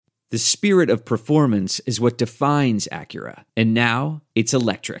The spirit of performance is what defines Acura. And now, it's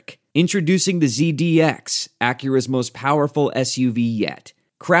electric. Introducing the ZDX, Acura's most powerful SUV yet.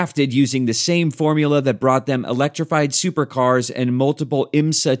 Crafted using the same formula that brought them electrified supercars and multiple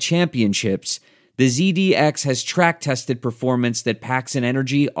IMSA championships, the ZDX has track-tested performance that packs an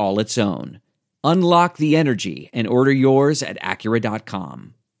energy all its own. Unlock the energy and order yours at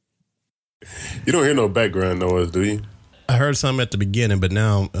Acura.com. You don't hear no background noise, do you? I heard some at the beginning, but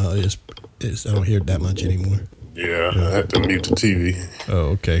now I don't hear it that much anymore. Yeah, I had to mute the TV. Oh,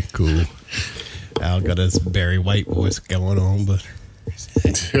 okay, cool. Al got his Barry White voice going on, but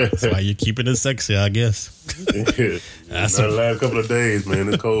that's why you're keeping it sexy, I guess. Yeah. Not the last couple of days, man.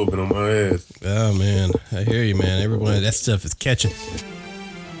 It's cold, been on my ass. Oh, man. I hear you, man. Everyone, that stuff is catching.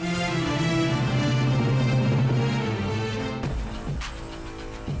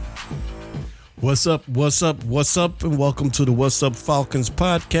 What's up, and welcome to the What's Up Falcons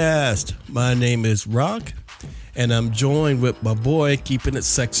podcast. My name is Rock, and I'm joined with my boy, keeping it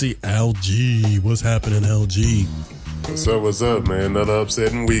sexy, LG. What's happening, LG? What's up, man? Another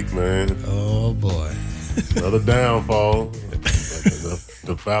upsetting week, man. Oh, boy. Another downfall.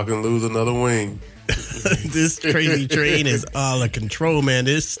 The Falcons lose another wing. This crazy train is all out of control, man.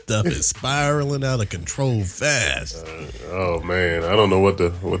 This stuff is spiraling out of control fast. Oh man, I don't know what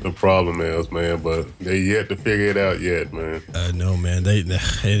the problem is, man, but they yet to figure it out yet, man. I know, man. And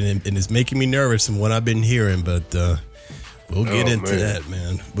it's making me nervous from what I've been hearing, but we'll get into that,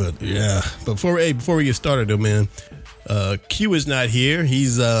 man. But yeah, before we get started, though, man, Q is not here.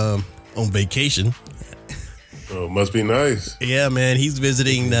 He's on vacation. Oh, must be nice. Yeah, man. He's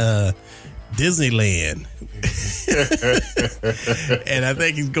visiting Disneyland. And I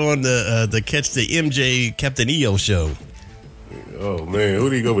think he's going to catch the MJ Captain EO show. Oh man, who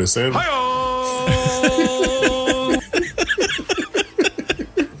did he go with, Sam? Yeah,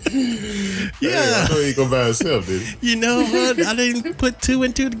 I thought he go by himself, did he? You know what? I didn't put two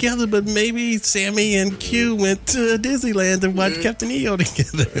and two together, but maybe Sammy and Q went to Disneyland to watch Captain EO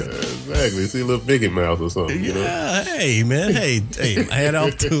together. Exactly. See a little Mickey Mouse or something. Yeah, you know? Hey man, hey, hat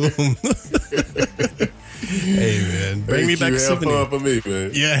off to him. Hey man, bring me back a souvenir. Have fun for me,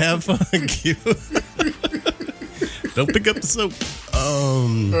 man. Yeah, have fun, Q. Don't pick up the soap. Oh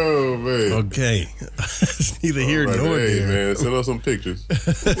man. Okay. It's neither here nor there. Man, send us some pictures.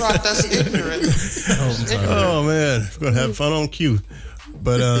 Rock, that's ignorant. Oh man, we're gonna have fun on Q.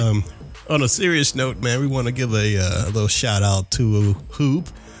 But on a serious note, man, we want to give a little shout out to Hoop.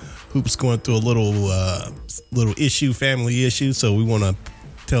 Hoop's going through a little issue, family issue, so we want to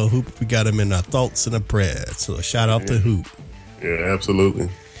tell Hoop we got him in our thoughts and our prayers. So a shout out to Hoop. Yeah, absolutely.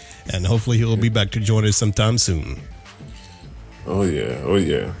 And hopefully he'll be back to join us sometime soon. Oh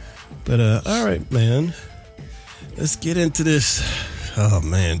yeah. But all right, man. Let's get into this. Oh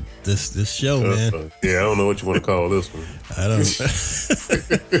man, this show, man. Yeah, I don't know what you want to call this one. I don't. This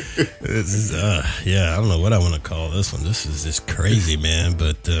is I don't know what I want to call this one. This is just crazy, man.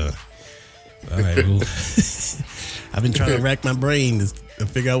 But all right, well, I've been trying to rack my brain to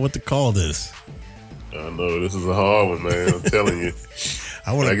figure out what to call this. I know this is a hard one, man. I'm telling you.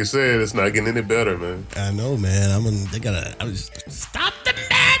 Like I said, it's not getting any better, man. I know, man. I was stop the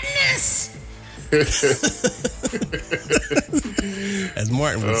madness. As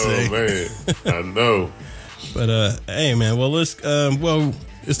Martin would say. Oh man, I know. But hey, man. Well, let's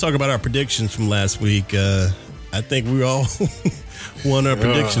talk about our predictions from last week. I think we all won our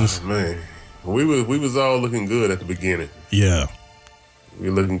predictions. Man, we was all looking good at the beginning. Yeah, we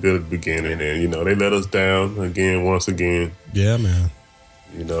were looking good at the beginning, and they let us down once again. Yeah, man.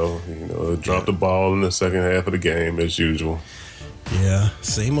 Dropped the ball in the second half of the game as usual. Yeah,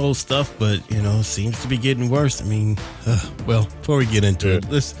 same old stuff, but seems to be getting worse. I mean, well, before we get into it,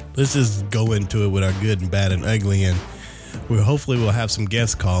 let's just go into it with our good and bad and ugly, and hopefully we'll have some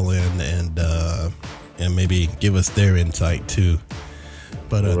guests call in and maybe give us their insight too.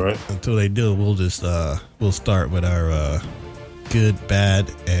 But until they do, we'll start with our good, bad,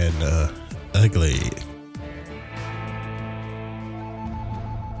 and ugly.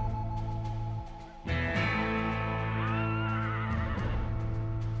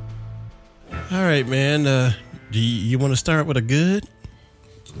 All right, man. Do you want to start with a good?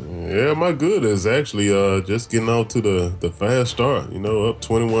 Yeah, my good is actually just getting out to the fast start. Up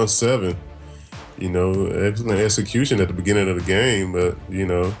 21-7. Excellent execution at the beginning of the game, but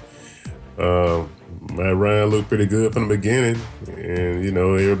Matt Ryan looked pretty good from the beginning, and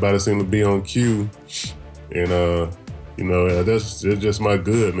everybody seemed to be on cue, and You know, that's just my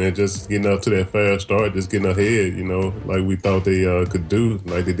good, man. Just getting up to that fast start, just getting ahead, you know, like we thought they could do,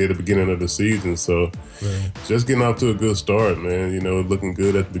 like they did at the beginning of the season. So just getting off to a good start, man, you know, looking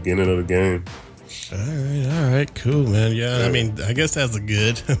good at the beginning of the game. All right, cool, man. Yeah, I mean, I guess that's a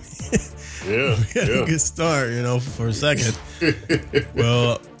good. Yeah, a good start, you know, for a second.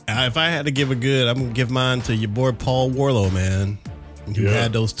 Well, if I had to give a good, I'm gonna give mine to your boy Paul Warlow, man, who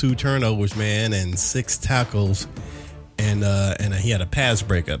had those 2 turnovers, man, and 6 tackles, and he had a pass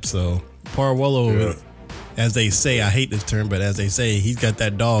breakup. So Paul Warlow, as they say, I hate this term, but as they say, he's got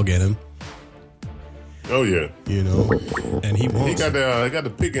that dog in him. Oh yeah, you know, and he wants. He got the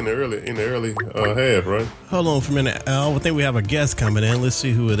pick in the early half, right? Hold on for a minute, Al. I think we have a guest coming in. Let's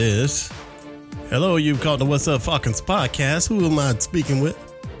see who it is. Hello, you've called the What's Up Falcons podcast. Who am I speaking with?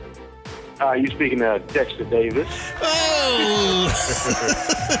 You speaking to Dexter Davis?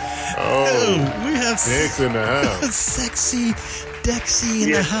 Oh, we have Dex in the house. Sexy Dexy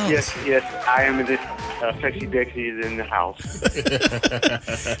in the house. Yes, I am in this. Sexy Dexy is in the house.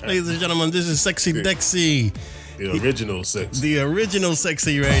 Ladies and gentlemen, this is Sexy Dexy. The original Sexy. The original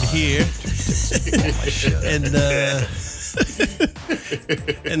Sexy right here.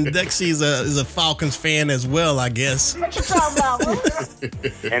 And Dexy is a Falcons fan as well, I guess.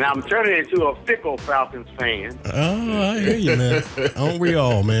 And I'm turning into a fickle Falcons fan. Oh, I hear you, man. Aren't we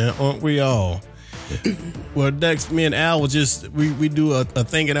all, man? Aren't we all? Well, Dex, me and Al will we do a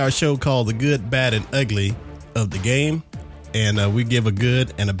thing in our show called the good, bad, and ugly of the game. And we give a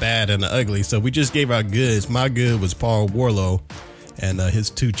good and a bad and an ugly. So we just gave our goods. My good was Paul Warlow and his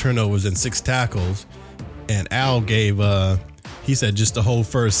 2 turnovers and 6 tackles. And Al gave, he said just the whole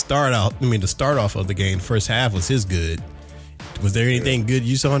the start off of the game, first half was his good. Was there anything good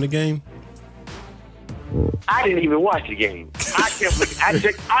you saw in the game? I didn't even watch the game. I kept looking. I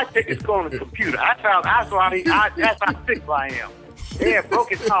checked the score on the computer. that's how sick I am. They had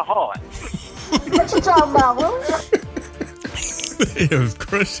broken my heart. What you talking about, bro? It was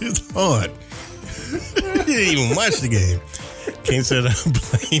crushed his heart. He didn't even watch the game. Can't say that I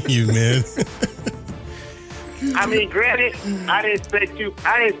blame you, man. I mean, granted, I didn't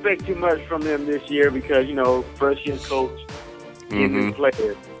expect too much from them this year because, you know, first year coach, new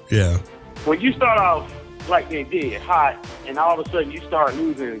players. Yeah. When you start off like they did, hot, and all of a sudden you start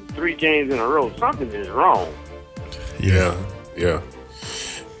losing 3 games in a row, something is wrong. Yeah,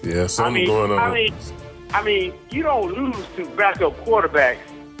 something going on. I mean, you don't lose to backup quarterbacks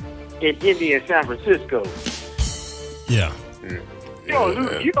in Indy and San Francisco. Yeah.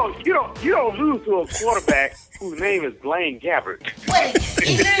 You don't lose to a quarterback whose name is Blaine Gabbert.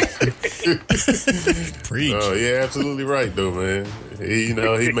 Preach. Oh, yeah, absolutely right though, man. He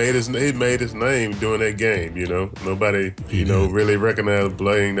made his name during that game. You know, nobody really recognized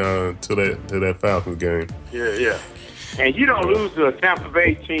Blaine to that Falcons game. Yeah. And you don't lose to a Tampa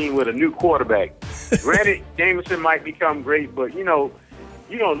Bay team with a new quarterback. Granted, Jameson might become great, but you don't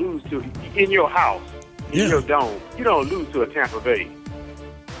lose to in your house, in your dome. You don't lose to a Tampa Bay.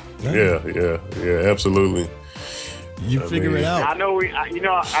 Yeah, absolutely. You figure it out. I know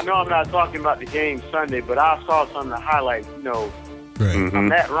I'm not talking about the game Sunday, but I saw some of the highlights. You know,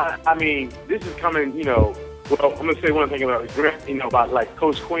 Matt Ryan. I mean, this is coming. You know, well, I'm gonna say one thing about about like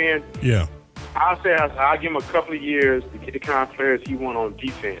Coach Quinn. Yeah. I'll give him a couple of years to get the kind of players he want on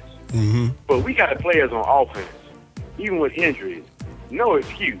defense. But we got the players on offense, even with injuries. No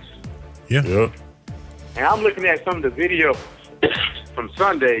excuse. Yeah. And I'm looking at some of the video from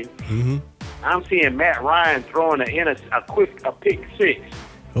Sunday. I'm seeing Matt Ryan throwing a pick 6.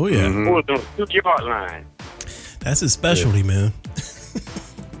 Oh yeah. On the 2-yard line. That's his specialty, man.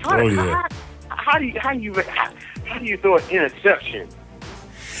 How do you throw an interception?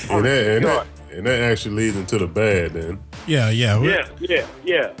 And that actually leads into the bad, then. Yeah.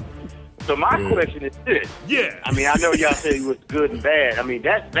 So my question is this. Yeah. I mean, I know y'all said it was good and bad. I mean,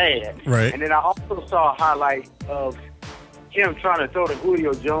 that's bad. Right. And then I also saw a highlight of him trying to throw to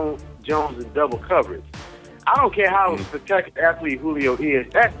Julio Jones in double coverage. I don't care how spectacular athlete Julio is.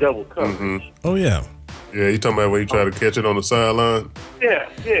 That's double coverage. Oh, yeah. Yeah, you talking about when you try to catch it on the sideline? Yeah.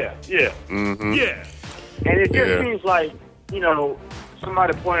 Yeah. And it just seems like,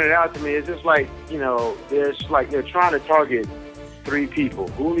 somebody pointed out to me, it's just like, they're trying to target 3 people.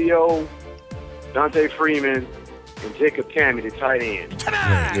 Julio, Dante Freeman, and Jacob Tammey, the tight end.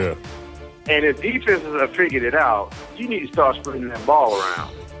 Yeah. And if defenses have figured it out, you need to start spreading that ball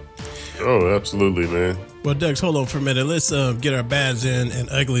around. Oh, absolutely, man. Well, Dex, hold on for a minute. Let's get our bads in and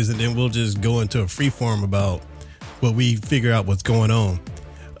uglies, and then we'll just go into a free form about what we figure out what's going on.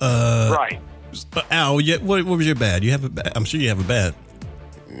 Right. Al, what was your bad? You have a bad? I'm sure you have a bad.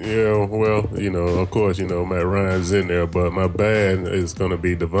 Yeah, well, of course, Matt Ryan's in there, but my bad is going to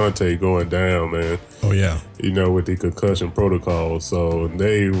be Devontae going down, man. Oh, yeah. With the concussion protocol. So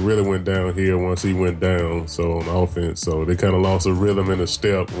they really went down here once he went down, so on offense. So they kind of lost a rhythm and a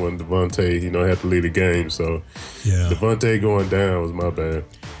step when Devontae, had to lead the game. So yeah, Devontae going down was my bad.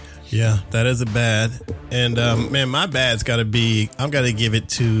 Yeah, that is a bad. And, man, my bad's got to be, I've got to give it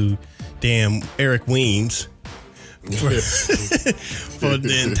to damn Eric Weems. For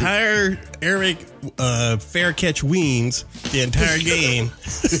the entire Eric fair catch Weems, the entire game.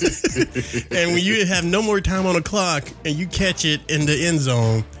 And when you have no more time on the clock and you catch it in the end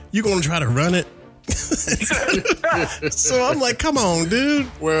zone, you're going to try to run it. So I'm like, come on, dude.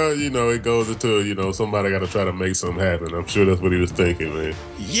 Well, it goes into, somebody got to try to make something happen. I'm sure that's what he was thinking, man.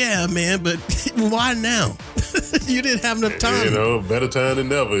 Yeah, man, but why now? You didn't have enough time. Better time than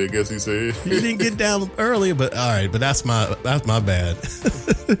never, I guess he said. You didn't get down earlier, but all right, but that's my bad.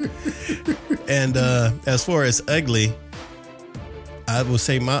 And as far as ugly, I will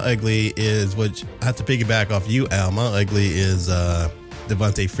say my ugly is what I have to piggyback off you, Al. My ugly is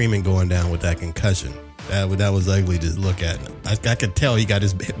Devontae Freeman going down with that concussion. That was ugly to look at. I could tell he got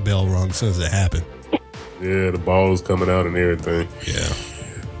his bell wrong as soon as it happened. Yeah, the ball was coming out and everything. Yeah.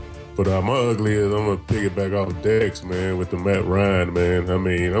 But my ugly is I'm going to piggyback off Dex, man, with the Matt Ryan, man. I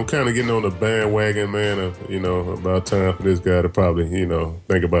mean, I'm kind of getting on the bandwagon, man, about time for this guy to probably,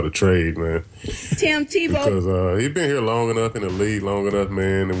 think about a trade, man. Tim Tebow. Because he's been here long enough in the league, long enough,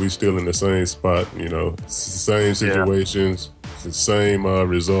 man, and we still in the same spot, same situations, the same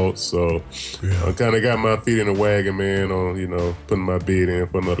results. So yeah. I kind of got my feet in the wagon, man, on, putting my bid in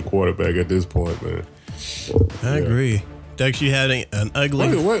for another quarterback at this point, man. I agree. Dex, you had an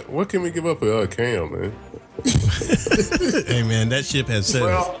ugly... What can we give up for Cam, man? Hey, man, that ship has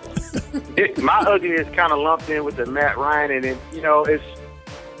sailed. Well, my ugly is kind of lumped in with the Matt Ryan, and then, is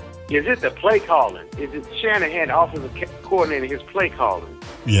it the play calling? Is it Shanahan, offensive coordinator, his play calling?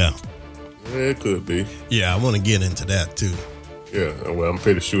 Yeah. Yeah, it could be. Yeah, I want to get into that, too. Yeah, well, I'm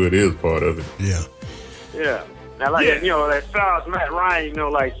pretty sure it is part of it. Yeah. Yeah. Now, as far as Matt Ryan,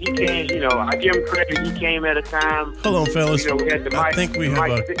 he came, I give him credit. He came at a time. Hold on, fellas. We had the I think we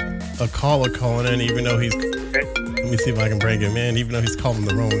have a caller calling in, even though he's... Okay. Let me see if I can bring him in, even though he's calling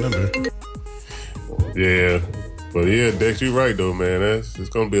the wrong number. Yeah. But, yeah, Dex, you're right, though, man. It's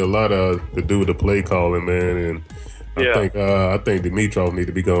going to be a lot to do with the play calling, man. And I think Dimitrov need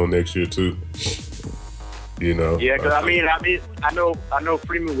to be gone next year, too. Yeah, because, I know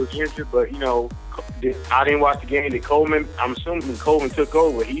Freeman was injured, but, I didn't watch the game. I'm assuming Coleman took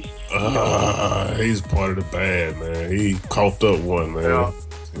over. He's part of the bad, man. He coughed up one, man.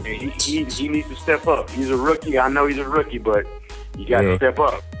 He needs to step up. He's a rookie. I know he's a rookie, but you got to step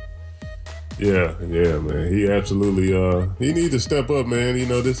up. Yeah, man. He absolutely he needs to step up, man.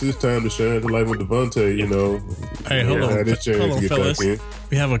 This is time to shine the light with Devontae, Hey, hold on, fellas.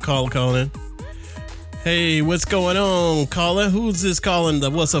 We have a call calling. Hey, what's going on, caller? Who's this calling the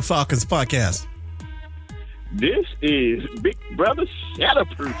What's Up Falcons podcast? This is Big Brother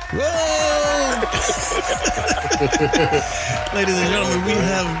Shatterproof. Whoa! Ladies and gentlemen, we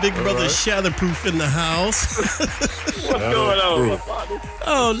have Big Brother Shatterproof in the house. What's going on, father?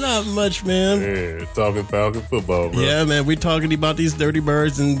 Oh, not much, man. Yeah, talking Falcon football, bro. Yeah, man, we're talking about these dirty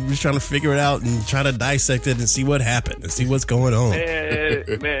birds and we're trying to figure it out and try to dissect it and see what happened and see what's going on. Man,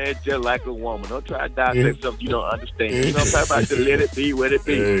 it's just like a woman. Don't try to dissect something you don't understand. You know what I'm talking about? Just let it be what it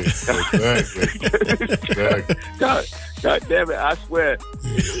be. Exactly. God damn it, I swear.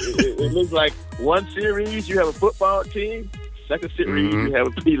 It looks like one series you have a football team, second series you have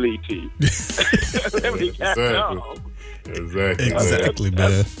a P-League team. Exactly,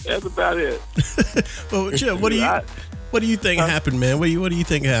 man. That's about it. Well, Chip, what do you think happened, man? What do you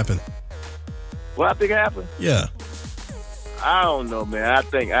think happened? What I think happened? Yeah. I don't know, man. I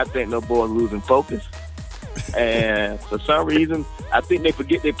think no boys losing focus. And for some reason, I think they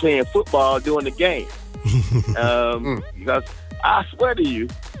forget they're playing football during the game. Because I swear to you,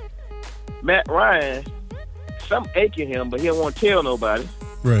 Matt Ryan, some aching him, but he don't want to tell nobody.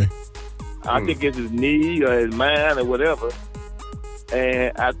 Right. I think it's his knee or his mind or whatever.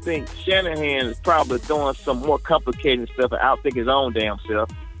 And I think Shanahan is probably throwing some more complicated stuff and outthink his own damn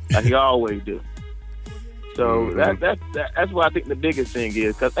self, like he always do. So that's what I think the biggest thing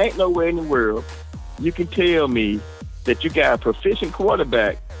is. Because ain't no way in the world you can tell me that you got a proficient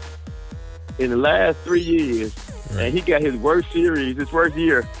quarterback in the last 3 years, right, and he got his worst year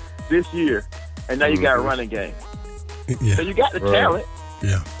this year, and now you got a running game. Yeah. So you got the talent.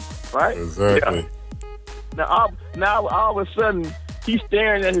 Yeah. Right? Exactly. Yeah. Now all of a sudden, he's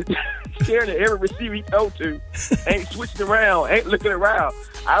staring at staring at every receiver he throw to, ain't switching around, ain't looking around.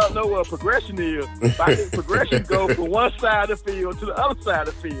 I don't know what progression is. If I think progression go from one side of the field to the other side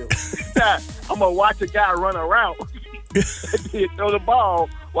of the field. I'm gonna watch a guy run around and throw the ball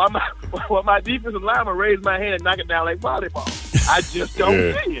while my defensive lineman raise my hand and knock it down like volleyball. I just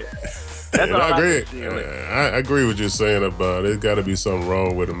don't see it. That's all I agree. I agree with you saying about it. There's got to be something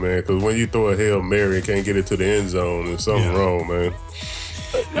wrong with him, man. Because when you throw a Hail Mary and can't get it to the end zone, there's something wrong, man.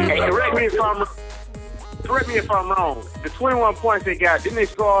 Hey, correct me if I'm wrong. The 21 points they got, didn't they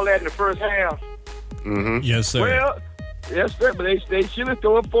score all that in the first half? Mm-hmm. Yes, sir. Well, yes, sir. But they should have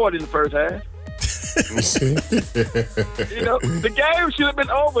thrown 40 in the first half. The game should have been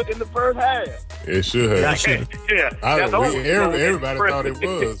over in the first half. It should have. Everybody thought it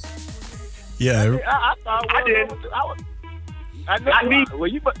was. Yeah, I thought I did. I need. Well,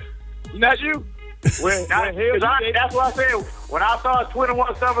 not you. That's what I said. When I saw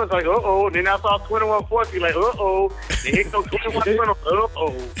 21-7, I was like, uh-oh. Then I saw 21-40, like, uh-oh. Then here goes 21-20,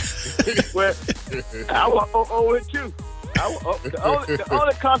 uh-oh. Well, I was uh-oh with you. The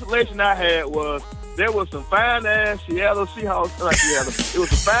only consolation I had was there was some fine-ass Seattle Seahawks, not Seattle. It was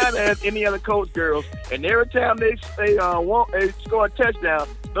some fine-ass Indiana Colts girls, and every time they score a touchdown,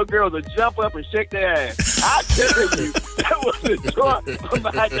 those girls would jump up and shake their ass. I tell you, that was the joy of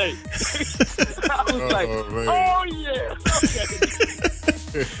my day. I was like, oh, yeah.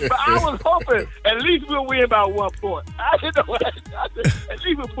 Okay. But I was hoping at least we'll win by 1 point. I didn't know what I said. At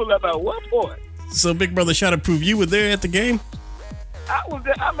least we'll pull up by 1 point. So, Big Brother Shot of Proof, you were there at the game? I was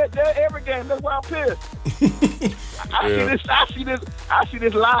there. I'm at there every game. That's why I'm pissed. I see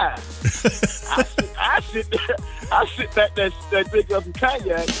this live. I sit back there, drink up some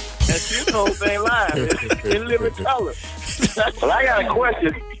cognac, and see this whole thing live in living color. Well, I got a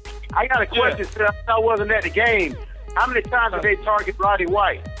question. Since I wasn't at the game. How many times did they target Roddy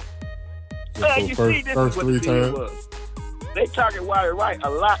White? You see, this is what the deal was. They target Roddy White a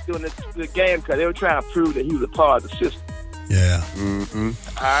lot during the game because they were trying to prove that he was a part of the system. Yeah. Mm-hmm.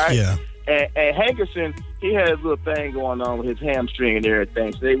 All right. Yeah. And Hankerson, he had a little thing going on with his hamstring and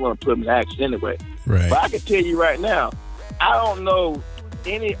everything, so they want to put him in action anyway. Right. But I can tell you right now, I don't know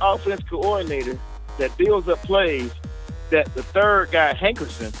any offense coordinator that builds up plays that the third guy,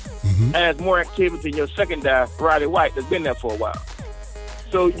 Hankerson, has more activity than your second guy, Roddy White, that's been there for a while.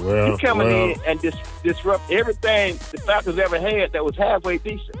 So you coming in and disrupt everything the Falcons ever had that was halfway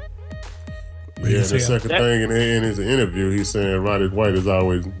decent. Yeah, the second thing in his interview, he's saying Roddy White is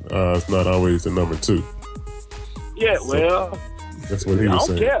always not always the number 2. Yeah, well, that's what he was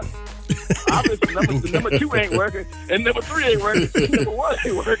saying. I don't care. Obviously, number 2 ain't working, and number 3 ain't working. Number 1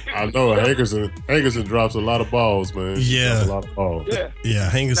 ain't working. I know Hankerson drops a lot of balls, man. Yeah, a lot of balls. Yeah,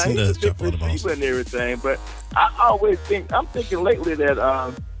 Hankerson does drop a lot of balls and everything. But I always I'm thinking lately that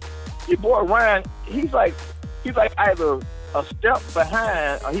your boy Ryan, he's like either a step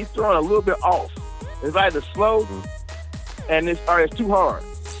behind or he's throwing a little bit off. It's either slow and it's too hard.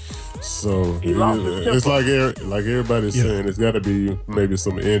 So it's like everybody's saying, it's got to be maybe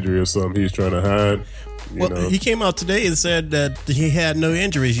some injury or something he's trying to hide. You know? He came out today and said that he had no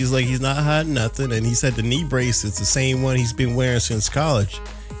injuries. He's like, he's not hiding nothing, and he said the knee brace is the same one he's been wearing since college.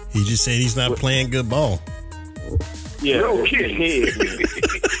 He just said he's not playing good ball. Yeah, no kidding.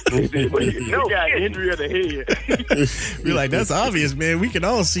 No got injury of the head. We're like, that's obvious, man. We can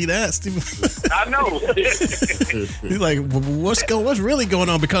all see that, Steve. I know. He's like, what's really going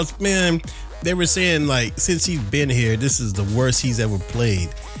on? Because, man, they were saying, like, since he's been here, this is the worst he's ever played.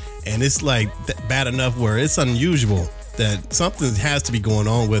 And it's like bad enough where it's unusual that something has to be going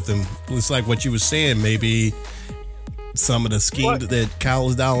on with him. It's like what you were saying, maybe some of the scheme that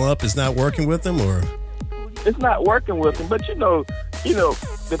Kyle's dialing up is not working with him, or it's not working with him. But you know,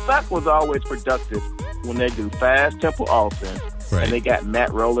 the fact was always productive when they do fast tempo offense, right, and they got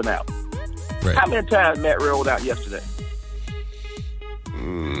Matt rolling out. Right. How many times Matt rolled out yesterday?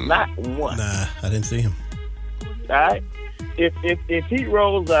 Not one. Nah, I didn't see him. All right. If he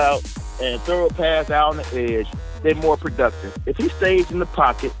rolls out and throw a pass out on the edge, they're more productive. If he stays in the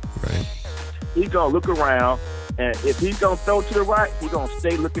pocket, right, he's gonna look around, and if he's gonna throw to the right, he's gonna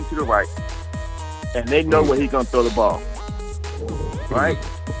stay looking to the right, and they know where he's gonna throw the ball. Right?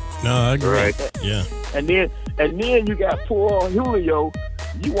 No, I agree. Right. Yeah. And then you got poor Julio.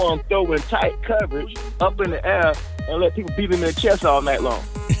 You want to throw in tight coverage up in the air and let people beat him in the chest all night long.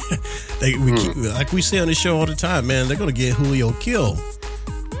 Like we say on the show all the time, man, they're going to get Julio killed.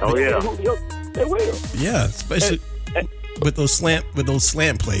 Oh, yeah. They will. Yeah, especially with those slant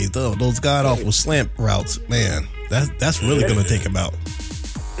plays, though. Those god-awful slant routes, man. That's really going to take him out.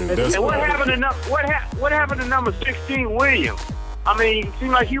 And what happened to number 16, Williams? I mean, it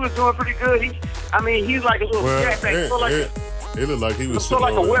seemed like he was doing pretty good. He's like a little jackback. It looked like he was sort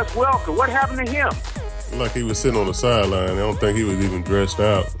of like a Wes Welker. What happened to him? Like he was sitting on the sideline. I don't think he was even dressed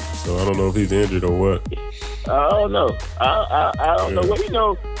out. So I don't know if he's injured or what. I don't know. I don't know. Well, you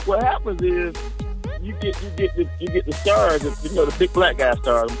know what happens is you get the stars. You know the big black guy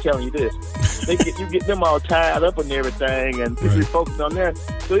stars. I'm telling you this. You get them all tied up and everything, and people focus on that.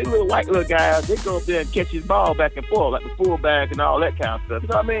 So these little white guys, they go up there and catch his ball back and forth, like the fullback and all that kind of stuff. You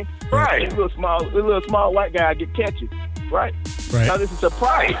know what I mean? Right. These little small white guy get catches. Right. Now this is a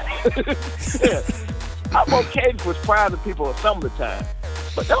surprise. Yeah. I'm okay for surprising people some of the time,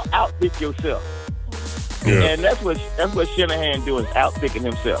 but don't outthink yourself. Yeah. And that's what Shanahan doing, is outthinking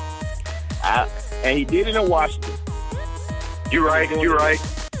himself. And he did it in Washington. You're right.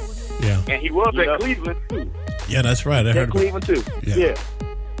 Yeah. And he was at Cleveland too. Yeah, that's right. I heard Cleveland too.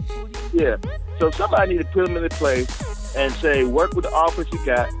 Yeah. So somebody need to put him in the place and say, work with the offense you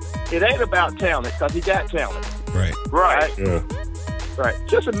got. It ain't about talent, because he got talent. Right. Yeah. Right.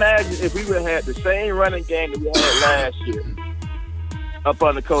 Just imagine if we would have had the same running game that we had last year up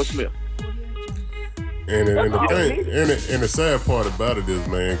under Coach Smith. And the sad part about it is,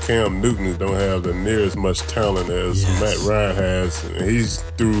 man, Cam Newton don't have the near as much talent as Matt Ryan has. He's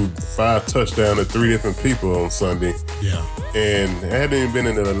threw 5 touchdowns to 3 different people on Sunday. Yeah. And hadn't even been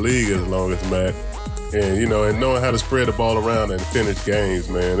in the league as long as Matt. And, you know, and knowing how to spread the ball around and finish games,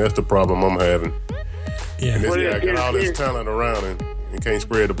 man, that's the problem I'm having. Yeah. And this guy got all this talent around him and can't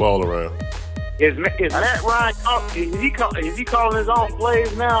spread the ball around. Is Matt Ryan, is he calling his own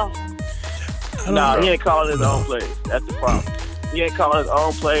plays now? No, he ain't calling his own plays. That's the problem. He ain't calling his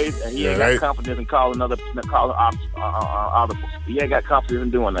own plays, and he ain't got confidence in calling audibles. He ain't got confidence in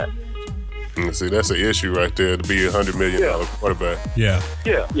doing that. See, that's an issue right there, to be $100 million quarterback. Yeah.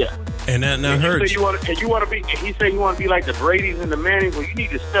 And that now hurts. He said you want to be like the Brady's and the Mannings. Well, you need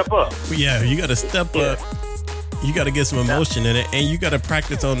to step up. Yeah, you got to step up. You got to get some emotion in it, and you got to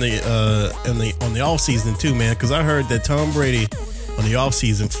practice on the off season too, man. Because I heard that Tom Brady on the off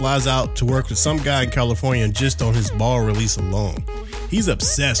season flies out to work with some guy in California just on his ball release alone. He's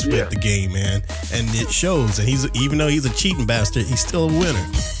obsessed with the game, man, and it shows. And even though he's a cheating bastard, he's still a winner.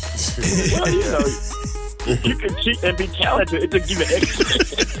 Well, you know, you can cheat and be talented. It took you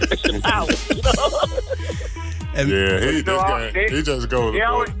extra power, you know. And he just goes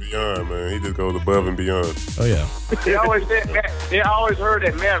above and beyond, man. He just goes above and beyond. Oh yeah. They always heard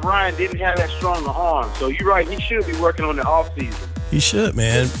that Matt Ryan didn't have that strong arm. So you're right. He should be working on the off season. He should,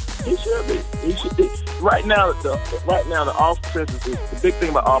 man. He should be. Right now, the offense is the big thing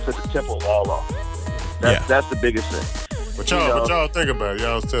about offense is tempo all off. That's the biggest thing. But y'all think about it.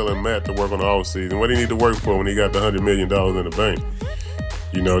 Y'all was telling Matt to work on the off season. What do he need to work for when he got the $100 million in the bank?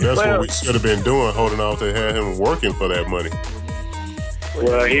 You know, that's what we should have been doing, holding off to have him working for that money.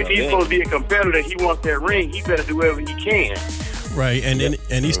 Well, if he's supposed to be a competitor, he wants that ring, he better do whatever he can. Right,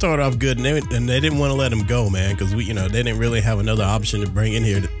 and he started off good, and they didn't want to let him go, man, because they didn't really have another option to bring in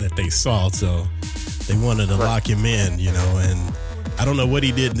here that they saw, so they wanted to lock him in, you know, and I don't know what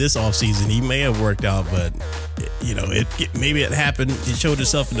he did this offseason. He may have worked out, but, you know, maybe it happened. It showed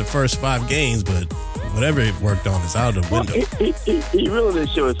itself in the first 5 games, but whatever it worked on is out of the window. He really didn't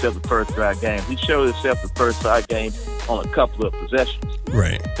show himself the first 5 games. He showed himself the first 5 games on a couple of possessions.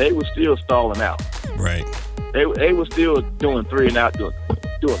 Right. They were still stalling out. Right. They were still doing 3 and out, doing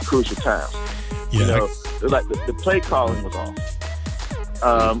crucial times. Yeah. You know, like the play calling was off.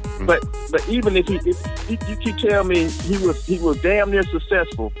 But even if you keep telling me he was damn near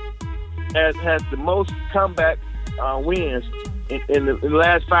successful, has the most comeback wins in the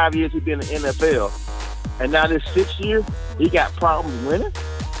last 5 years he's been in the NFL, and now this 6th year he got problems winning.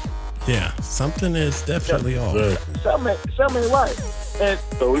 Yeah, something is definitely off. Something ain't right. And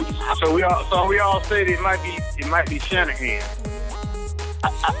so we all said it might be Shanahan.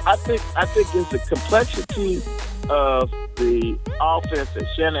 I think it's the complexity of the offense that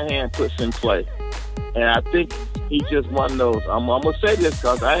Shanahan puts in play, and I think he's just one of those. I'm gonna say this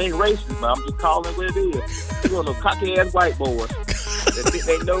because I ain't racist, but I'm just calling it what it is. He's one of those cocky ass white boys that think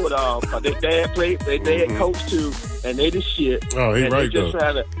they know it all because their dad coach too, and they the shit. Oh, he and right they just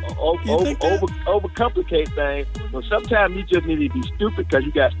trying to overcomplicate things. But sometimes you just need to be stupid because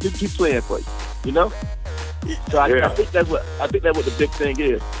you got stupid people playing for you. You know. So I think that's what the big thing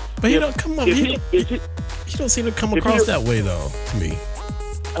is. But he don't seem to come across that way though to me.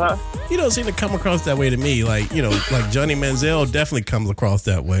 He don't seem to come across that way to me. Like, you know, like Johnny Manziel definitely comes across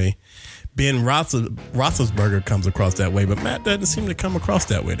that way. Ben Roethlisberger comes across that way, but Matt doesn't seem to come across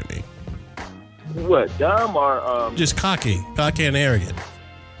that way to me. What, dumb or just cocky and arrogant?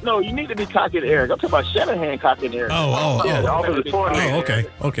 No, you need to be cocky and arrogant. I'm talking about Shanahan cocky and arrogant. The offensive coordinator.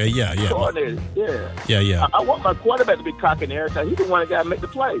 Okay, yeah. Coordinator, yeah. I want my quarterback to be cocky and arrogant. He's the one that got to make the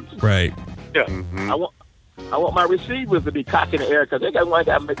plays. Right. Yeah. I want my receivers to be cocky and arrogant. They got one that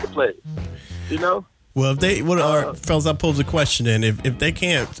got to make the play. You know. Well, fellas, I pose a question then. If they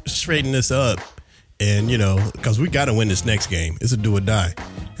can't straighten this up, and because we got to win this next game, it's a do or die.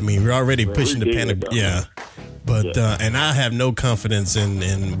 I mean, we're already pushing the panic. Yeah. But and I have no confidence in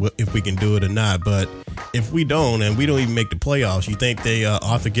if we can do it or not. But if we don't, and we don't even make the playoffs, you think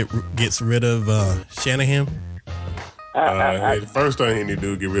Arthur gets rid of Shanahan? The first thing he need to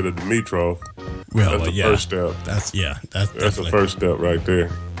do is get rid of Dimitrov. That's the first step. That's the first step right there.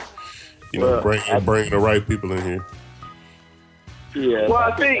 Bring the right people in here. Yeah. Well,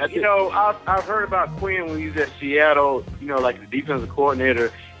 I think I've heard about Quinn when he was at Seattle. Like the defensive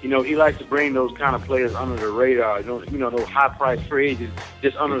coordinator. He likes to bring those kind of players under the radar. Those high-priced free agents,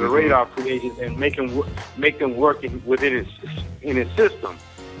 just under the radar free agents, and make them work within his system.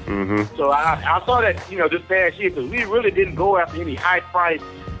 Mm-hmm. So I saw that this past year, because we really didn't go after any high-priced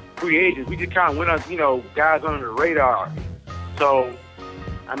free agents. We just kind of went on guys under the radar. So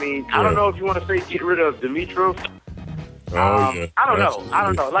I mean, I don't know if you want to say get rid of Dimitrov. I don't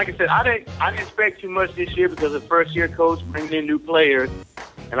know. Like I said, I didn't expect too much this year because the first-year coach bringing in new players.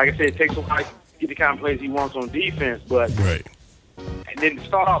 And like I said, it takes a while to get the kind of plays he wants on defense. But right. And then to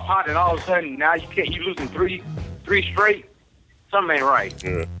start off hot, and all of a sudden now you losing three straight. Something ain't right.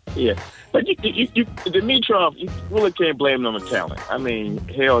 Yeah. But Dimitrov, you really can't blame him on the talent. I mean,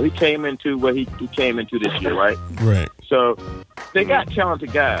 hell, he came into what he came into this year, right? Right. So they got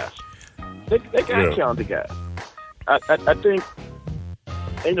talented guys. They got talented guys. I think.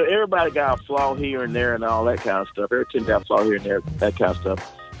 Everybody got a flaw here and there and all that kind of stuff. Every team got a flaw here and there, that kind of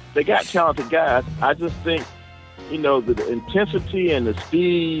stuff. They got talented guys. I just think, the intensity and the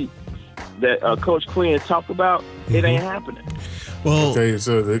speed that Coach Quinn talked about, it ain't happening. Well, okay,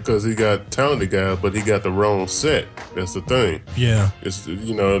 so because he got talented guys, but he got the wrong set. That's the thing. Yeah, it's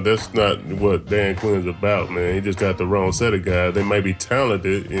that's not what Dan Quinn's about, man. He just got the wrong set of guys. They might be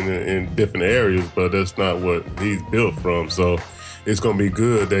talented in different areas, but that's not what he's built from. So. It's going to be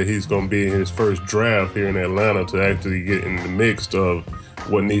good that he's going to be in his first draft here in Atlanta to actually get in the mix of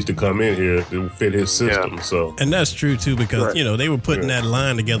what needs to come in here to fit his system. Yeah. So, and that's true too, because they were putting that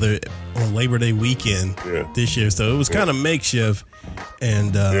line together on Labor Day weekend this year, so it was kind of makeshift,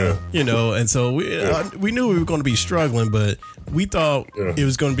 and and so we knew we were going to be struggling, but we thought it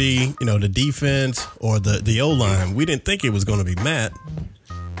was going to be the defense or the O line. We didn't think it was going to be Matt.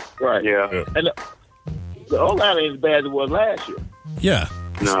 Right. Yeah. And the O line ain't as bad as it was last year. Yeah.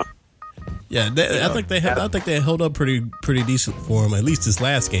 No. Yeah, I think they held up pretty decent for him, at least this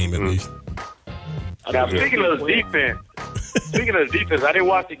last game, at least. Now, speaking of the defense, I didn't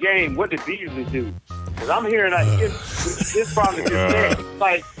watch the game. What did Beasley do? Because I'm hearing this problem is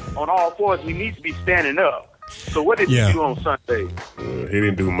like on all fours. He needs to be standing up. So what did he do on Sunday? He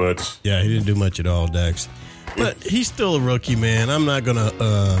didn't do much. Yeah, he didn't do much at all, Dax. But he's still a rookie, man. I'm not gonna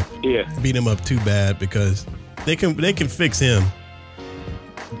beat him up too bad because they can fix him.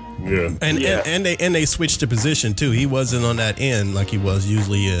 Yeah, and they switched the position too. He wasn't on that end like he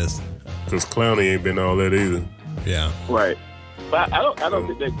usually is. Because Clowney ain't been all that either. Yeah, right. But I don't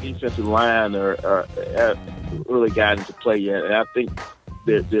think that defensive line are really got into play yet, and I think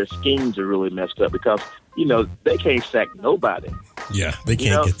their schemes are really messed up because they can't sack nobody. Yeah, they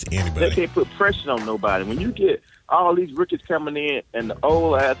can't get to anybody. They can't put pressure on nobody. When you get all these rookies coming in and the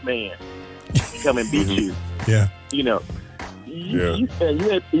old ass man come and beat you,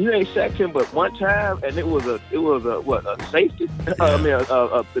 you ain't sacked him but one time, and it was a safety.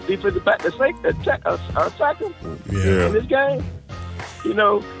 The defensive back, the safety sacked him in this game.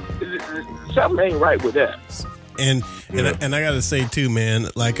 Something ain't right with that. And I got to say too, man.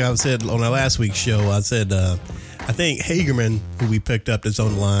 Like I said on our last week's show, I said I think Hagerman, who we picked up that's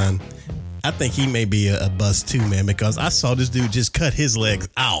on the line, I think he may be a bust too, man, because I saw this dude just cut his legs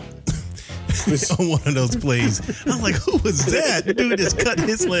out on one of those plays. I'm like, who was that? The dude just cut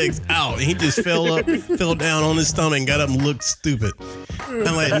his legs out, and he just fell down on his stomach and got up and looked stupid.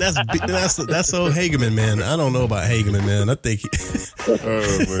 I'm like, that's old Hagerman, man. I don't know about Hagerman, man. I think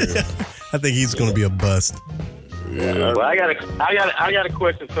I think he's going to be a bust. Yeah. Well, I got a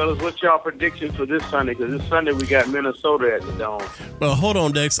question, fellas. What's y'all prediction for this Sunday? Because this Sunday we got Minnesota at the Dome. Well, hold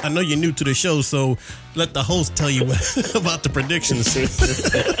on, Dex. I know you're new to the show, so let the host tell you about the predictions.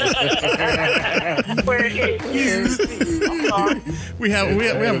 Where is you? I'm sorry. We have a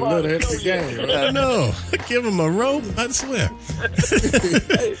little extra game. Right? I know. Give him a rope. I swear.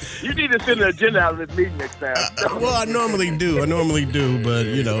 Hey, you need to send an agenda out of this meeting next time. Well, I normally do, but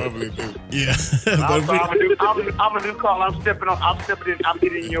you know, yeah. I'm a new call. I'm stepping in. I'm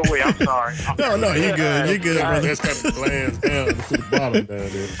getting in your way. I'm sorry. No, you're good, brother. That's kind of glance down to the bottom down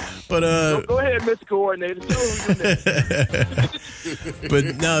there. But so go ahead, Mr. Coordinator. But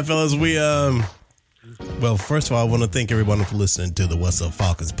no, fellas, we well, first of all, I want to thank everyone for listening to the What's Up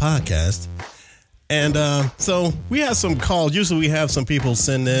Falcons podcast. And so we have some calls. Usually we have some people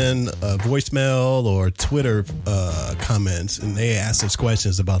send in voicemail or Twitter comments, and they ask us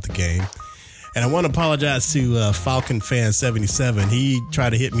questions about the game. And I want to apologize to Falcon Fan 77. He tried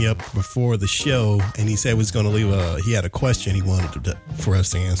to hit me up before the show, and he said he was going to leave he had a question he wanted for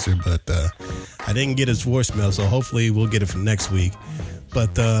us to answer, but I didn't get his voicemail, so hopefully we'll get it for next week.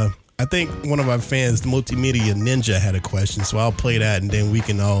 But I think one of our fans, the Multimedia Ninja, had a question, so I'll play that, and then we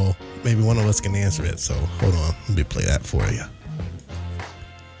can maybe one of us can answer it. So hold on, let me play that for you.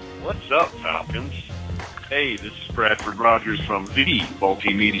 What's up, Falcons? Hey, this is Bradford Rogers from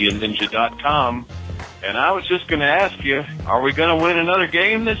TheMultimediaNinja.com, and I was just going to ask you, are we going to win another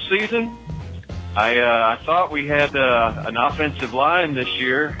game this season? I thought we had an offensive line this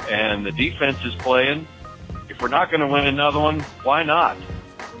year, and the defense is playing. If we're not going to win another one, why not?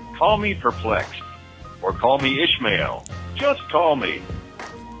 Call me perplexed, or call me Ishmael. Just call me.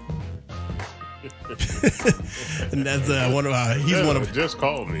 And that's one of our. He's one of. Just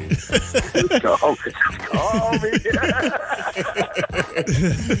call me. Call me. We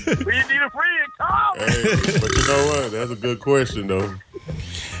need a friend. Call me. Hey, but you know what? That's a good question, though.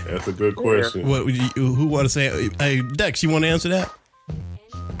 That's a good question. What who want to say? Hey, Dex, you want to answer that?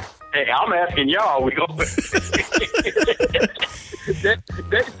 Hey, I'm asking y'all. We go. They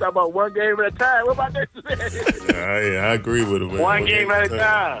talk about one game at a time. What about that? I agree with him. Man. One game at a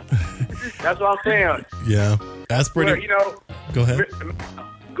time. That's what I'm saying. Yeah, that's pretty. Well, you know, go ahead.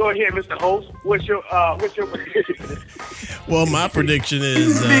 Go ahead, Mr. Host. What's your prediction? Well, my prediction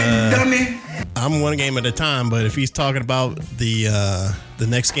is I'm one game at a time. But if he's talking about the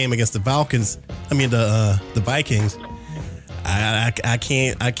next game against the Falcons, the Vikings, I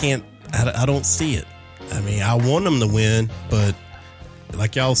don't see it. I mean, I want them to win, but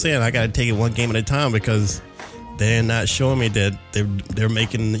like y'all saying, I got to take it one game at a time because they're not showing me that they're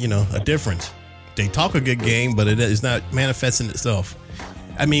making a difference. They talk a good game, but it is not manifesting itself.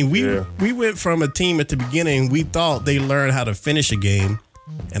 I mean, we went from a team at the beginning. We thought they learned how to finish a game,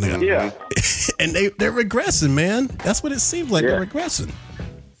 and and they're regressing, man. That's what it seems like. They're regressing.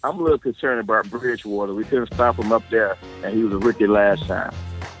 I'm a little concerned about Bridgewater. We couldn't stop him up there, and he was a rookie last time.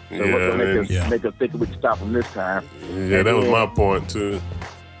 So make us think we can stop him this time. Yeah, that was my point too.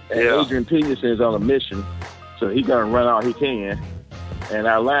 And Adrian Peterson is on a mission, so he's gonna run all he can. And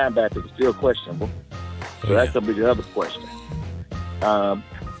our linebacker is still questionable. So that's gonna be the other question. Now,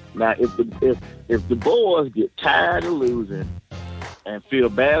 if the boys get tired of losing and feel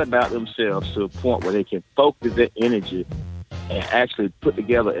bad about themselves to a point where they can focus their energy and actually put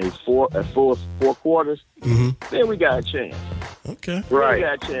together a full four quarters, then we got a chance. Okay, right. We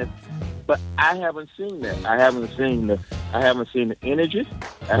got a chance, but I haven't seen that. I haven't seen the energy.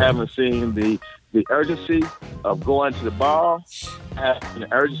 I haven't seen the urgency of going to the ball. I haven't seen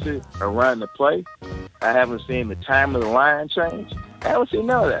the urgency of running the play. I haven't seen the time of the line change. I haven't seen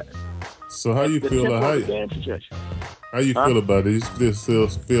none of that. So how you feel? How you feel about it? You still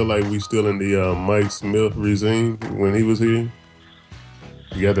feel like we still in the Mike Smith regime when he was here?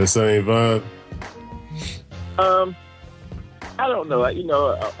 You got that same vibe? I don't know. I'm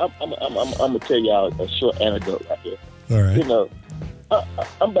gonna tell y'all a short anecdote right here. All right.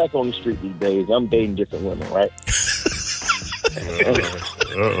 I'm back on the street these days. I'm dating different women, right?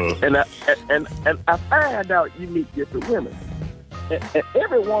 And I find out you meet different women, and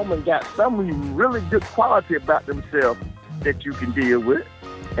every woman got some really good quality about themselves that you can deal with,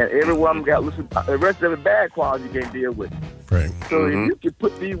 and every woman got the rest of the bad quality you can deal with. Right. So if you can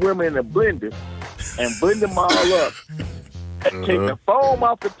put these women in a blender and blend them all up and take the foam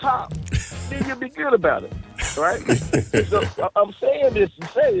off the top, then you'll be good about it, right? So I'm saying this to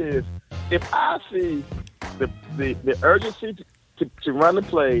say is, if I see the urgency to run the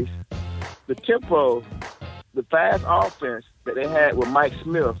plays, the tempo, the fast offense that they had with Mike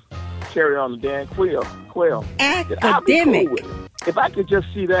Smith carry on the Dan Quayle, I'll be cool with it. If I could just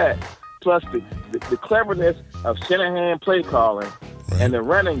see that, plus the cleverness of Shanahan play calling and the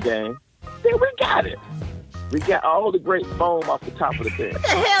running game, then we got it. We got all the great foam off the top of the bed. What the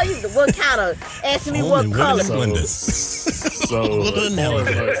hell what kind of asking me what color?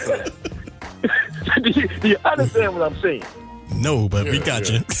 Do you understand what I'm saying? No, but we got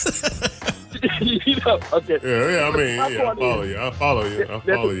you. You know, okay. Yeah. I mean, I follow you.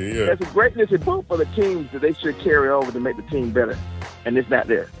 Yeah. There's a greatness in both for the teams that they should carry over to make the team better, and it's not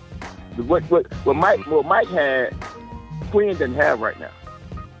there. What Mike had, Quinn didn't have right now,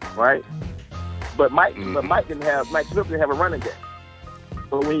 right? But Mike Smith didn't have a running game.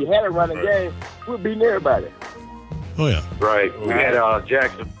 But when he had a running game, we'll be near everybody. Oh yeah, Right. We had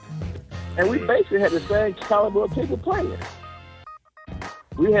Jackson. And we basically had the same caliber of people playing.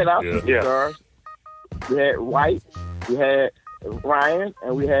 We had our superstars. We had White, we had Ryan,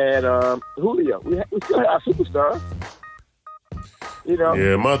 and we had Julio. We still had our superstars. You know?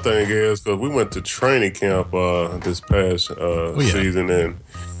 Yeah, my thing is, because we went to training camp this past season, and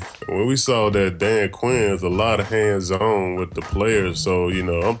when we saw that Dan Quinn's a lot of hands-on with the players, so, you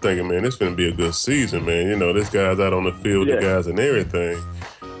know, I'm thinking, man, this going to be a good season, man. You know, this guy's out on the field, the guys and everything.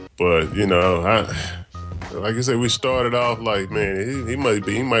 But, you know, like you said, we started off like, man, he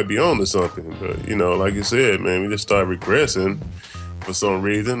might be on to something. But, you know, like you said, man, we just started regressing for some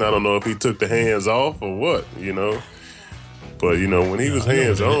reason. I don't know if he took the hands off or what, you know. But, you know, when he was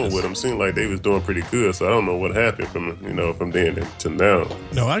hands-on with them, seemed like they was doing pretty good. So I don't know what happened from then to now.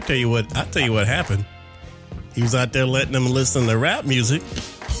 No, I'll tell you what happened. He was out there letting them listen to rap music.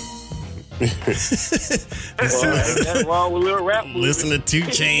 Ain't nothing wrong with little rap music. Listen to 2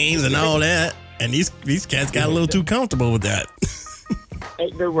 Chainz and all that. And these cats got a little too comfortable with that.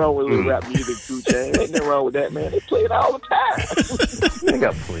 Ain't nothing wrong with little rap music, 2 Chainz. Ain't nothing wrong with that, man. They play it all the time. They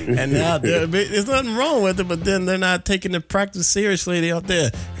got played. And now there's nothing wrong with it, but then they're not taking the practice seriously. They out there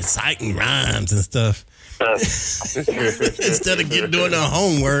reciting rhymes and stuff instead of doing their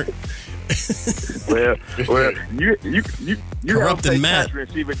homework. Well, you corrupting Matt.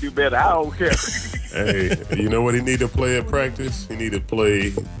 And see if it do better. I don't care. Hey, you know what he need to play at practice? He need to play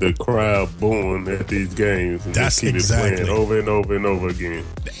the crowd booing at these games and That's just keep exactly. it playing over and over and over again.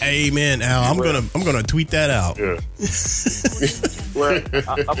 Amen, Al. I'm gonna tweet that out. Yeah. Well,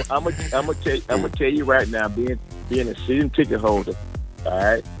 I'm gonna tell you right now, being a season ticket holder, all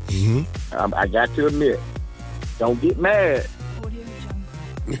right. Mm-hmm. I got to admit, don't get mad.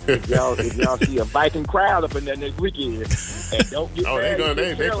 If y'all see a Viking crowd up in there next weekend, and don't get mad.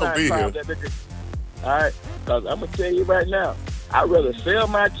 They gonna be here. All right, because I'm gonna tell you right now, I'd rather sell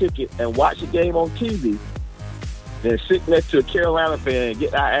my ticket and watch a game on TV than sit next to a Carolina fan and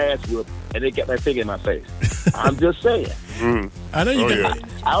get our ass whooped and they get their finger in my face. I'm just saying. I know you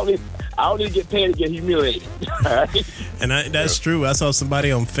I don't need to get paid to get humiliated. And that's true. I saw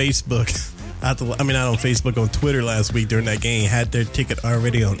somebody on Facebook. Not on Facebook, on Twitter last week during that game, had their ticket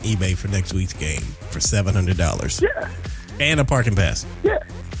already on eBay for next week's game for $700. Yeah. And a parking pass. Yeah.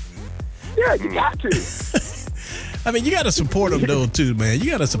 Yeah, you got to. I mean, you got to support them, though, too, man.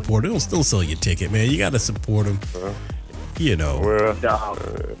 You got to support them. Don't still sell your ticket, man. You got to support them. You know. Well,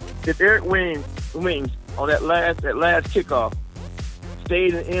 if Eric Wings on that last kickoff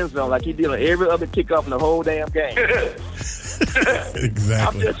stayed in the end zone like he did on every other kickoff in the whole damn game. Exactly.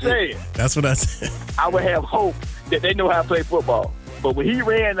 I'm just saying. That's what I said. I would have hope that they know how to play football. But when he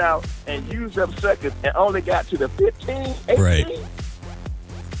ran out and used up seconds and only got to the 15, 18, right.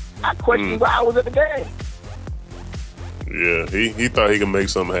 I questioned why I was at the game. Yeah, he thought he could make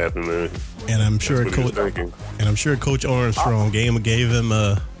something happen, man. And I'm sure Coach Armstrong gave him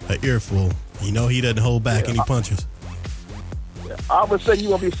a earful. You know he doesn't hold back any punches. All of a sudden, you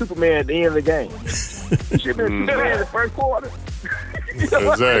want to be Superman at the end of the game. You should have been Superman in the first quarter.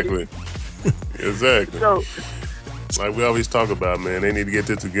 Exactly. Exactly. So, like we always talk about, man, they need to get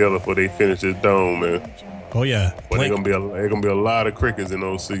this together before they finish this dome, man. Oh yeah, but there's gonna be a lot of crickets in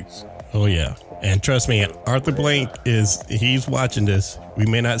those seats. Oh yeah, and trust me, Arthur Blank he's watching this. We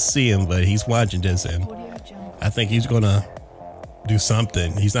may not see him, but he's watching this, and I think he's gonna do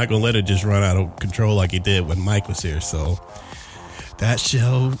something. He's not gonna let it just run out of control like he did when Mike was here. So that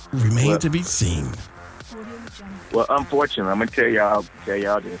shall remain to be seen. Well, unfortunately, I'm gonna tell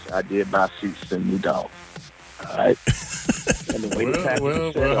y'all this. I did buy seats to New Dog. All right. Hopefully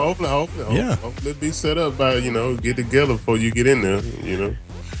it'll be set up by, get together before you get in there,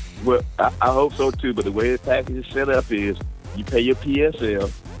 Well, I hope so too, but the way the package is set up is you pay your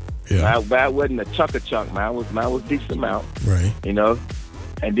PSL. Yeah. Mine wasn't a chunk of chunk. Mine was decent amount. Right.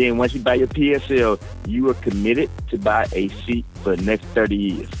 And then once you buy your PSL, you are committed to buy a seat for the next 30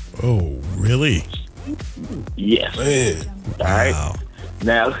 years. Oh, really? Yes. Man. All right. Wow.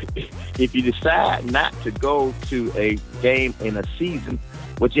 Now, if you decide not to go to a game in a season,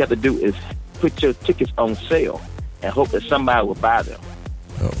 what you have to do is put your tickets on sale and hope that somebody will buy them.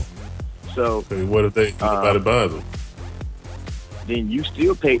 Oh. So what if nobody buys them? then you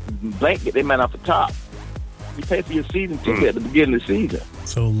still pay Blank get their man off the top. You pay for your season ticket at the beginning of the season.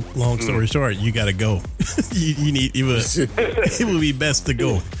 So long story short, you got to go. It would be best to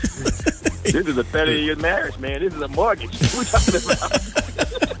go. This is a 30-year marriage, man. This is a mortgage. We're talking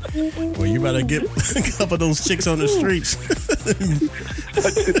about. Well, you better get a couple of those chicks on the streets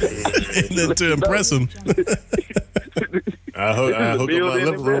and then to impress them. I hook up my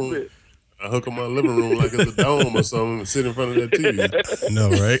living room. I hook up my living room like it's a dome or something and sit in front of that TV. No,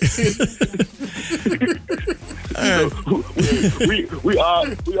 right? We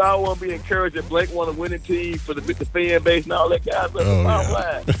all want to be encouraged that Blake want to win a team for the fan base and all that guys.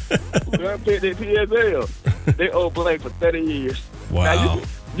 We're gonna pay their PSL. They owe Blake for 30 years. Wow. Now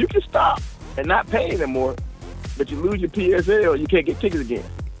you can stop and not pay anymore, but you lose your PSL, you can't get tickets again.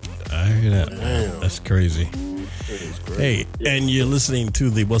 I hear that. Damn. That's crazy. Hey, and you're listening to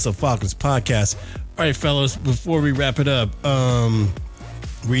the What's Up Falcons podcast. All right, fellas, before we wrap it up,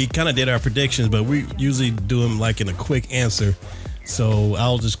 we kind of did our predictions, but we usually do them like in a quick answer. So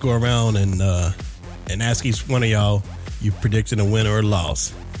I'll just go around and ask each one of y'all, you predicting a win or a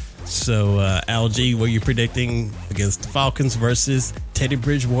loss. So, LG, what are you predicting against the Falcons versus Teddy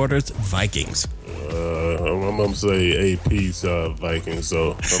Bridgewater's Vikings? I'm going to say AP's Vikings,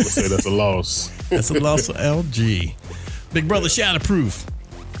 so I'm going to say that's a loss. That's a loss for LG. Big brother, shatterproof.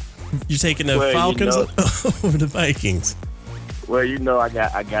 You taking the Falcons over the Vikings? Well, I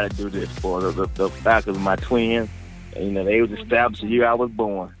got to do this for the Falcons, my twins. And, they was established the year I was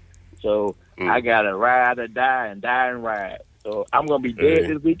born. So I got to ride or die and ride. So I'm going to be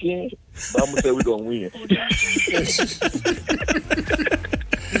dead this weekend, but I'm going to say we're going to win.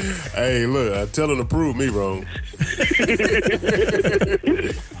 Hey, look, I tell them to prove me wrong.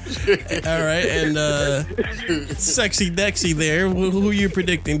 All right, and Sexy Dexy there. Who are you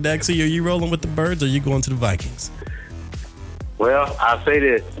predicting, Dexy? Are you rolling with the Birds or are you going to the Vikings? Well, I'll say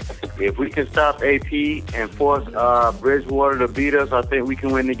this. If we can stop AP and force Bridgewater to beat us, I think we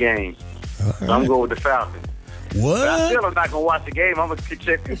can win the game. Right. So I'm going with the Falcons. What? But I still am not going to watch the game. I'm going to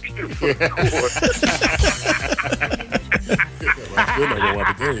check the computer for the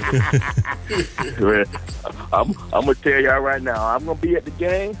score. I'm going to tell y'all right now, I'm going to be at the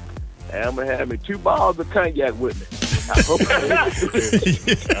game, and I'm going to have me 2 bottles of cognac with me. I hope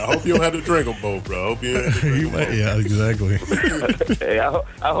you don't have to drink them both, bro. I hope you don't have to drink them both. Yeah, exactly. Hey, I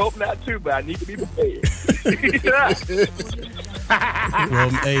hope not too, but I need to be prepared. Well,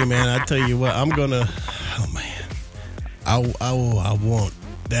 hey, man, I tell you what, I'm going to, I want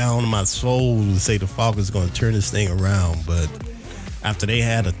down my soul to say the Falcons going to turn this thing around, but after they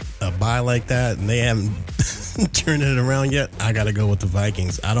had a bye like that and they haven't turned it around yet, I got to go with the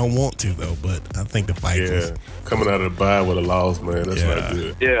Vikings. I don't want to, though, but I think the Vikings. Yeah, coming out of the bye with a loss, man, that's not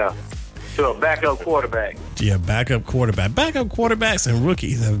good. Yeah. So a backup quarterback. Yeah, backup quarterback. Backup quarterbacks and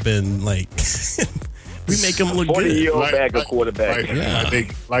rookies have been like, we make them look good. 40-year-old backup quarterback.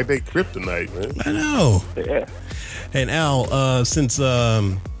 Like they kryptonite, man. I know. Yeah. And Al, since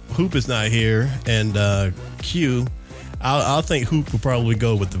Hoop is not here and Q, I'll think Hoop will probably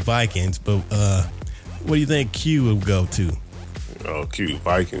go with the Vikings, but what do you think Q will go to? Oh, Q,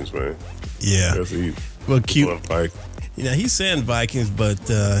 Vikings, man. Yeah. Well, Q, he's saying Vikings, but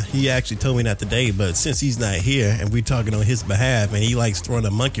he actually told me that today. But since he's not here and we're talking on his behalf and he likes throwing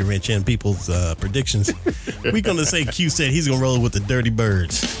a monkey wrench in people's predictions, we're going to say Q said he's going to roll with the Dirty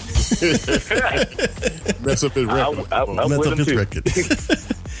Birds. Mess up his record.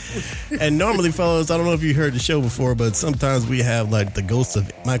 And normally, fellas, I don't know if you heard the show before, but sometimes we have like the ghost of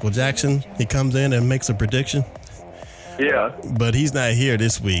Michael Jackson. He comes in and makes a prediction. Yeah. But he's not here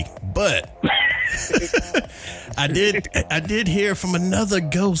this week. But I did hear from another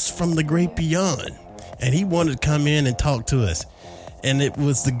ghost from the great beyond, and he wanted to come in and talk to us. And it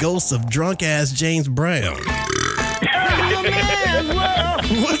was the ghost of drunk ass James Brown.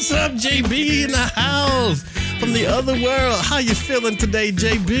 What's up, JB in the house from the other world? How you feeling today,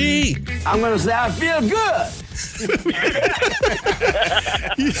 JB? I'm gonna say I feel good.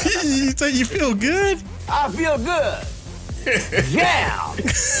 You say you feel good? I feel good. Yeah.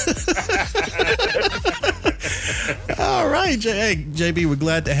 All right, hey, JB, we're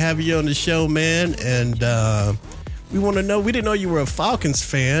glad to have you on the show, man. And we want to know, we didn't know you were a Falcons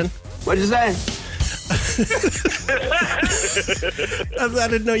fan. What'd you say? I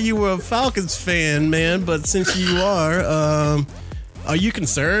didn't know you were a Falcons fan, man. But since you are you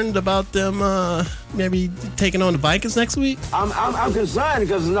concerned about them maybe taking on the Vikings next week? I'm concerned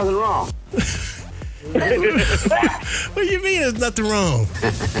because there's nothing wrong. What do you mean there's nothing wrong?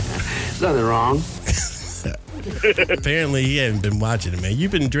 There's nothing wrong. Apparently, he hasn't been watching it, man. You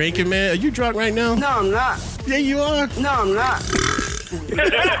been drinking, man? Are you drunk right now? No, I'm not. Yeah, you are. No, I'm not.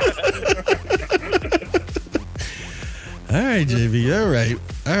 All right, JB.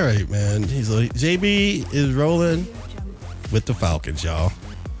 All right, man. JB is rolling with the Falcons, y'all.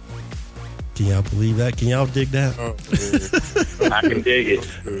 Can y'all believe that? Can y'all dig that? I can dig it.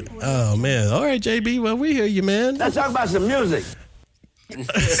 Oh, man. All right, JB. Well, we hear you, man. Let's talk about some music. You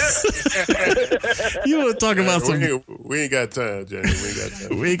want to talk about some... We ain't got time, James.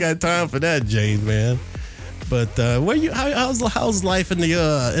 We ain't got time for that, James, man. But how's life in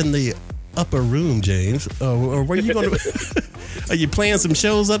the upper room, James? Or where you going to... Are you playing some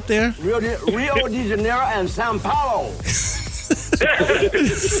shows up there? Rio de Janeiro and Sao Paulo.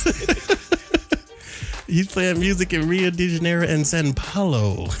 He's playing music in Rio de Janeiro and Sao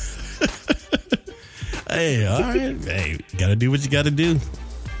Paulo. Hey, all right. Hey, gotta do what you gotta do.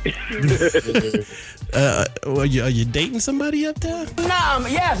 Are you dating somebody up there? No,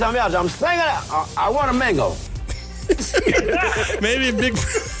 yes, I'm singing. I want to mingle. Maybe a big...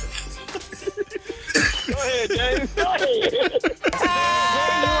 Go ahead, James. Go ahead.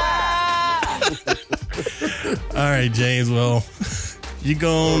 All right, James. Well, you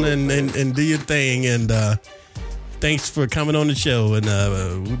go on and do your thing. And thanks for coming on the show. And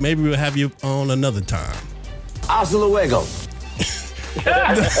maybe we'll have you on another time. Hasta luego.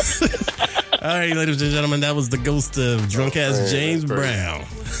 All right, ladies and gentlemen, that was the ghost of drunk ass James Brown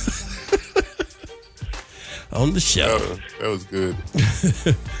on the show. That was good.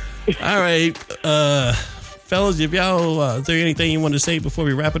 All right, fellas, if y'all, is there anything you want to say before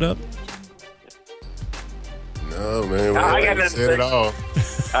we wrap it up? No, man. I got nothing said it all.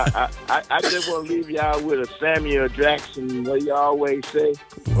 I just want to leave y'all with a Samuel Jackson, what you always say,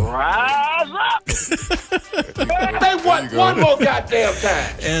 rise up. Say what one more goddamn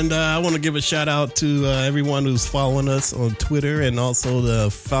time. And I want to give a shout out to everyone who's following us on Twitter and also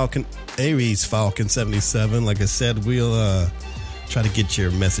the Aries Falcon 77. Like I said, we'll try to get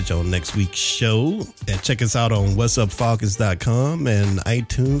your message on next week's show. And check us out on whatsupfalcons.com and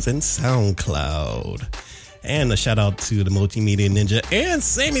iTunes and SoundCloud. And a shout out to the Multimedia Ninja and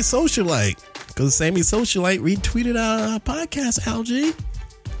Sammy Socialite, because Sammy Socialite retweeted our podcast, Algie.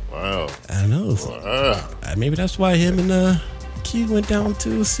 Wow. I know. Wow. Maybe that's why him and Q went down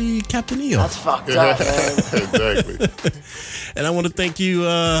to see Captain EO. That's fucked up, man. Exactly. And I want to thank you,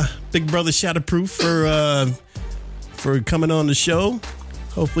 Big Brother Shatterproof, for coming on the show.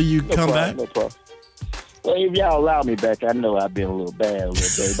 Hopefully you come back. No problem. Well, if y'all allow me back, I know I've been a little bad a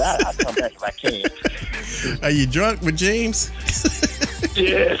little bit, but I'll come back if I can. Are you drunk with James?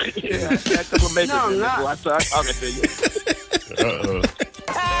 Yeah. I got a couple of makers No, I'm in not. before I start talking to you.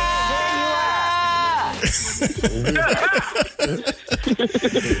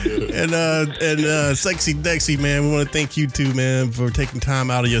 And Sexy Dexy, man, we want to thank you too, man, for taking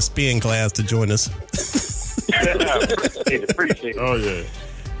time out of your spin class to join us. Appreciate it. Oh, yeah.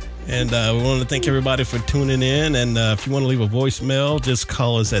 And we want to thank everybody for tuning in. And if you want to leave a voicemail, just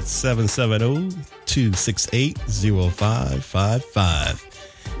call us at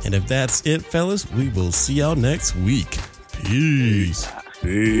 770-268-0555. And if that's it, fellas, we will see y'all next week. Peace.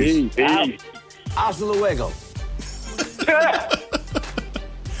 Peace. Hasta luego.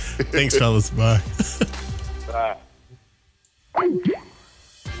 Thanks, fellas. Bye.